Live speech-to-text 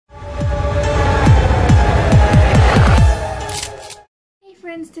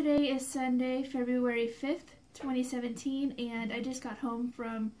friends, today is Sunday, February 5th, 2017, and I just got home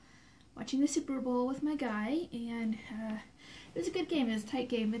from watching the Super Bowl with my guy, and it was a good game. It was a tight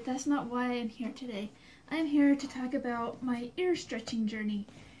game, but that's not why I'm here today. I'm here to talk about my ear stretching journey,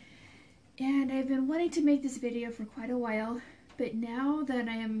 and I've been wanting to make this video for quite a while, but now that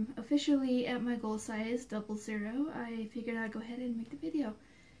I am officially at my goal size, 00, I figured I'd go ahead and make the video.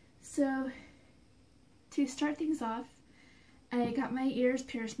 So, to start things off, I got my ears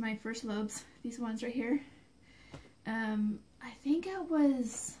pierced, my first lobes, these ones right here. I think I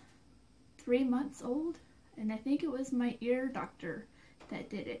was 3 months old, and I think it was my ear doctor that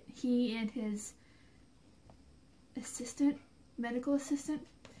did it. He and his medical assistant.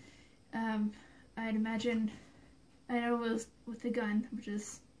 I'd imagine, I know it was with a gun, which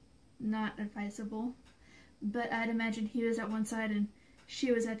is not advisable, but I'd imagine he was at one side and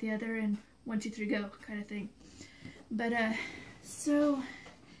she was at the other, and 1, 2, 3, go kind of thing. But so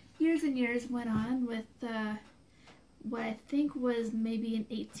years and years went on with what I think was maybe an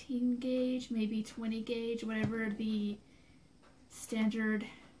 18 gauge, maybe 20 gauge, whatever the standard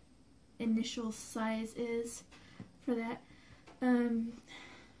initial size is for that.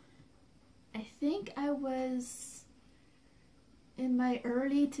 I think I was in my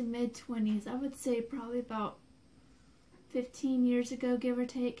early to mid 20s. I would say probably about 15 years ago, give or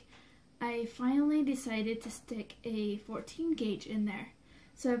take. I finally decided to stick a 14 gauge in there.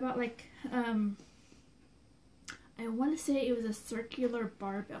 So I bought like, I want to say it was a circular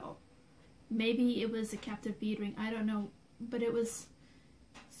barbell. Maybe it was a captive bead ring, I don't know. But it was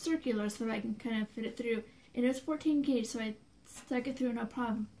circular so I can kind of fit it through. And it was 14 gauge, so I stuck it through no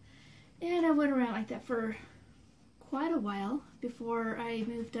problem. And I went around like that for quite a while before I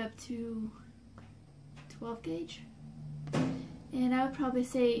moved up to 12 gauge. And I would probably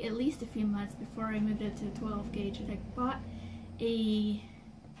say at least a few months before I moved up to 12 gauge. And I bought a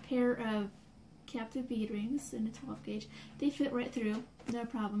pair of captive bead rings in a 12 gauge. They fit right through, no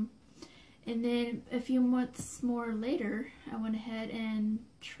problem. And then a few months more later, I went ahead and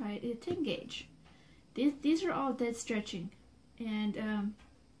tried a 10 gauge. These are all dead stretching. And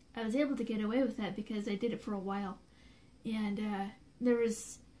I was able to get away with that because I did it for a while. And there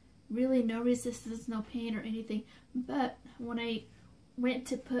was really no resistance, no pain or anything. But when I went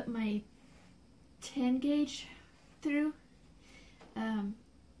to put my 10 gauge through,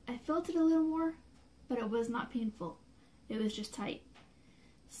 I felt it a little more, but it was not painful. It was just tight.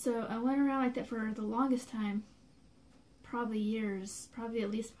 So I went around like that for the longest time, probably years, probably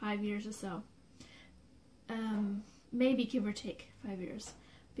at least 5 years or so. Maybe give or take 5 years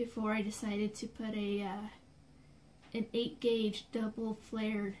before I decided to put an 8 gauge double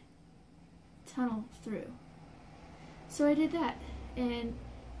flared tunnel through. So I did that, and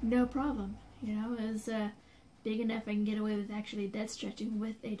no problem. You know, it was big enough I can get away with actually dead stretching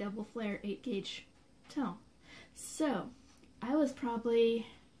with a double flare 8 gauge tunnel. So I was probably,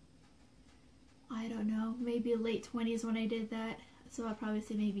 I don't know, maybe late 20s when I did that. So I'd probably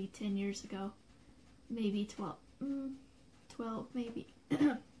say maybe 10 years ago, maybe 12 maybe,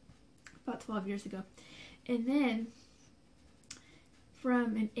 about 12 years ago. And then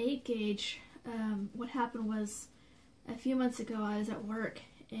from an 8 gauge, what happened was a few months ago I was at work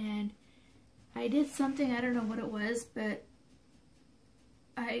and I did something, I don't know what it was, but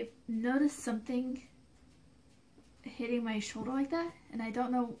I noticed something hitting my shoulder like that, and I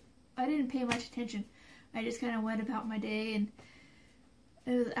don't know, I didn't pay much attention. I just kind of went about my day, and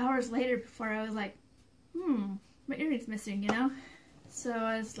it was hours later before I was like, my earring's missing, you know? So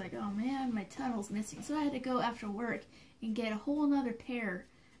I was like, oh man, my tunnel's missing. So I had to go after work and get a whole nother pair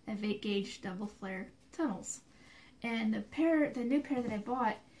of 8 gauge double flare tunnels. And the new pair that I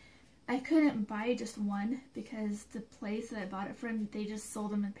bought, I couldn't buy just one because the place that I bought it from, they just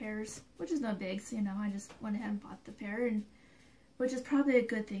sold them in pairs, which is no big, so you know, I just went ahead and bought the pair, and which is probably a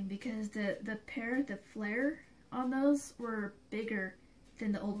good thing because the flare on those were bigger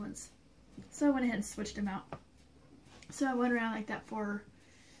than the old ones. So I went ahead and switched them out. So I went around like that for,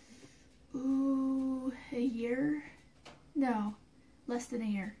 a year? No, less than a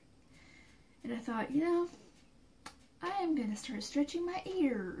year. And I thought, you know, I am going to start stretching my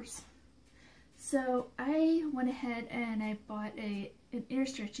ears. So I went ahead and I bought an ear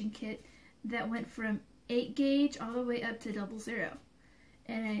stretching kit that went from 8 gauge all the way up to 00.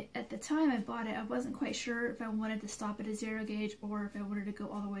 And at the time I bought it, I wasn't quite sure if I wanted to stop at a 0 gauge or if I wanted to go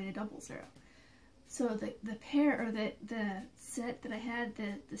all the way to 00. So the pair, or the set that I had,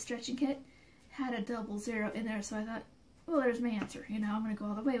 the stretching kit, had a 00 in there. So I thought, well, there's my answer. You know, I'm going to go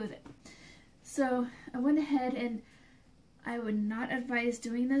all the way with it. So I went ahead, and I would not advise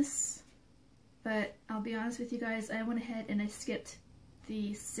doing this, but I'll be honest with you guys, I went ahead and I skipped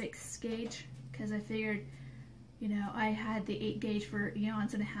the 6 gauge because I figured, you know, I had the 8 gauge for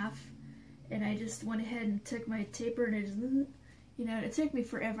eons and a half, and I just went ahead and took my taper and it just, you know, it took me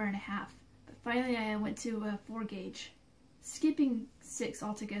forever and a half. But finally I went to a 4 gauge, skipping 6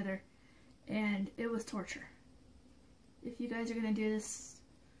 altogether, and it was torture. If you guys are gonna do this,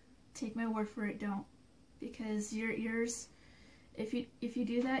 take my word for it, don't. Because your ears, if you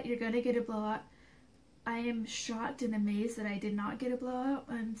do that, you're gonna get a blowout. I am shocked and amazed that I did not get a blowout.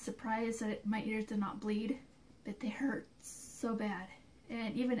 I'm surprised that my ears did not bleed, but they hurt so bad.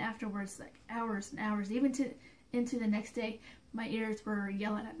 And even afterwards, like hours and hours, even into the next day, my ears were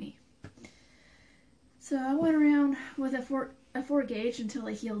yelling at me. So I went around with a 4 gauge until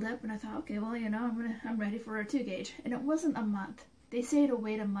I healed up, and I thought, okay, well, you know, I'm ready for a 2 gauge. And it wasn't a month. They say to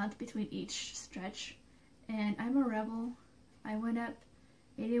wait a month between each stretch, and I'm a rebel. I went up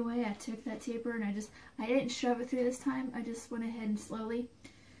anyway. I took that taper and I didn't shove it through this time. I just went ahead and slowly,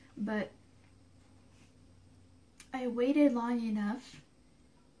 but I waited long enough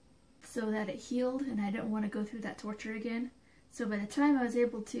so that it healed, and I didn't want to go through that torture again. So by the time I was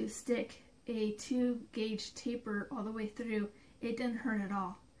able to stick a 2 gauge taper all the way through, it didn't hurt at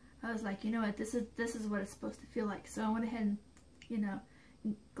all. I was like, you know what, this is what it's supposed to feel like. So I went ahead and, you know,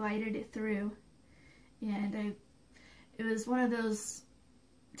 glided it through, and it was one of those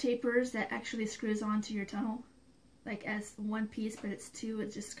tapers that actually screws onto your tunnel, like as one piece, but it's 2.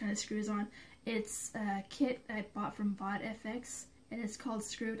 It just kind of screws on. It's a kit I bought from VodFX, and it's called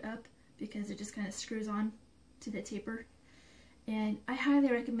Screwed Up because it just kind of screws on to the taper. And I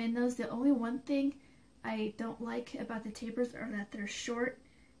highly recommend those. The only one thing I don't like about the tapers are that they're short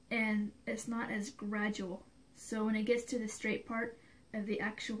and it's not as gradual. So when it gets to the straight part of the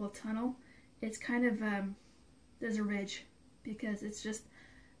actual tunnel, it's kind of, there's a ridge, because it's just,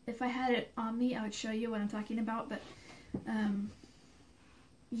 if I had it on me, I would show you what I'm talking about, but,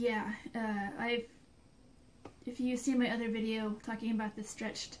 yeah, if you see my other video talking about the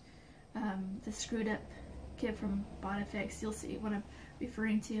stretched, the Screwed Up kit from VodFX, you'll see what I'm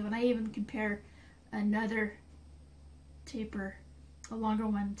referring to, and I even compare another taper, a longer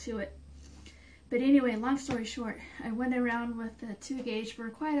one, to it. But anyway, long story short, I went around with the 2 gauge for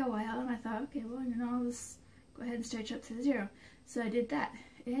quite a while, and I thought, okay, well, you know, let's go ahead and stretch up to the 0. So I did that,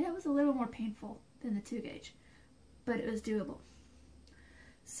 and it was a little more painful than the 2 gauge, but it was doable.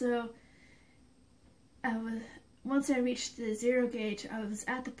 So once I reached the 0 gauge, I was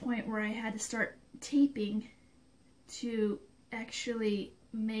at the point where I had to start taping to actually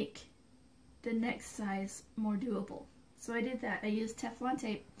make the next size more doable. So I did that. I used Teflon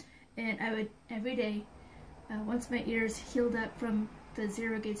tape, and I would, every day, once my ears healed up from the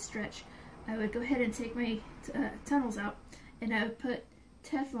 0 gauge stretch, I would go ahead and take my tunnels out, and I would put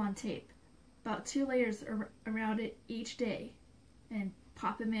Teflon tape, about 2 layers around it each day, and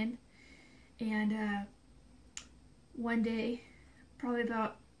pop them in. And one day, probably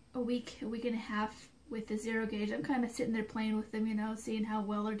about a week and a half with the 0 gauge, I'm kind of sitting there playing with them, you know, seeing how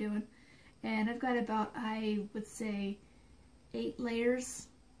well they're doing. And I've got about, I would say, 8 layers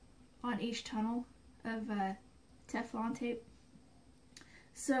on each tunnel of Teflon tape.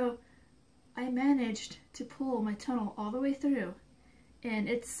 So I managed to pull my tunnel all the way through, and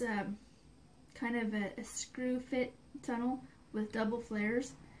it's kind of a screw fit tunnel with double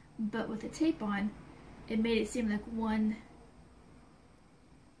flares, but with the tape on, it made it seem like one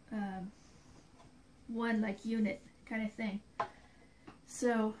like unit kind of thing.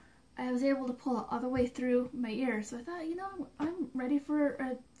 So I was able to pull it all the way through my ear. So I thought, you know, I'm ready for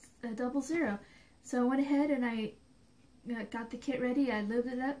a 00. So I went ahead and I got the kit ready. I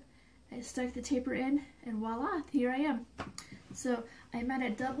lubed it up. I stuck the taper in, and voila, here I am. So I'm at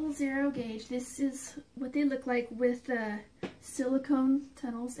a 00 gauge. This is what they look like with silicone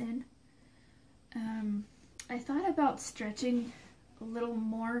tunnels in. I thought about stretching a little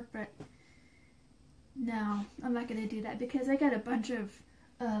more, but no, I'm not going to do that because I got a bunch of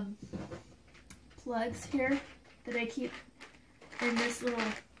plugs here that I keep in this little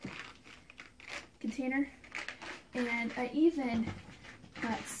container, and I even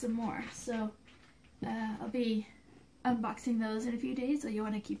got some more, so I'll be unboxing those in a few days, so you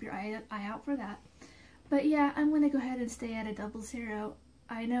want to keep your eye out for that. But yeah, I'm going to go ahead and stay at a 00.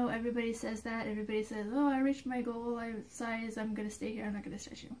 I know everybody says that. Everybody says, oh, I reached my goal size, I'm going to stay here, I'm not going to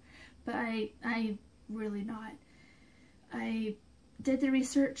stretch anymore. But I really not. I did the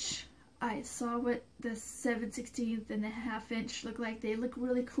research. I saw what the 7/16 and a half inch look like. They look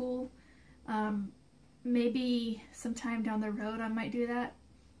really cool. Maybe sometime down the road I might do that.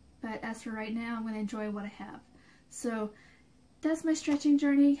 But as for right now, I'm going to enjoy what I have. So that's my stretching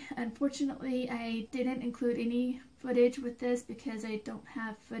journey. Unfortunately, I didn't include any footage with this because I don't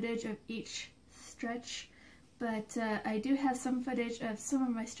have footage of each stretch, but I do have some footage of some of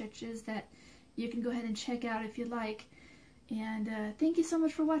my stretches that you can go ahead and check out if you like. And thank you so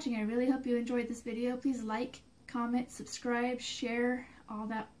much for watching. I really hope you enjoyed this video. Please like, comment, subscribe, share, all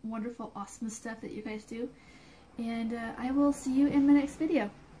that wonderful, awesome stuff that you guys do. And I will see you in my next video.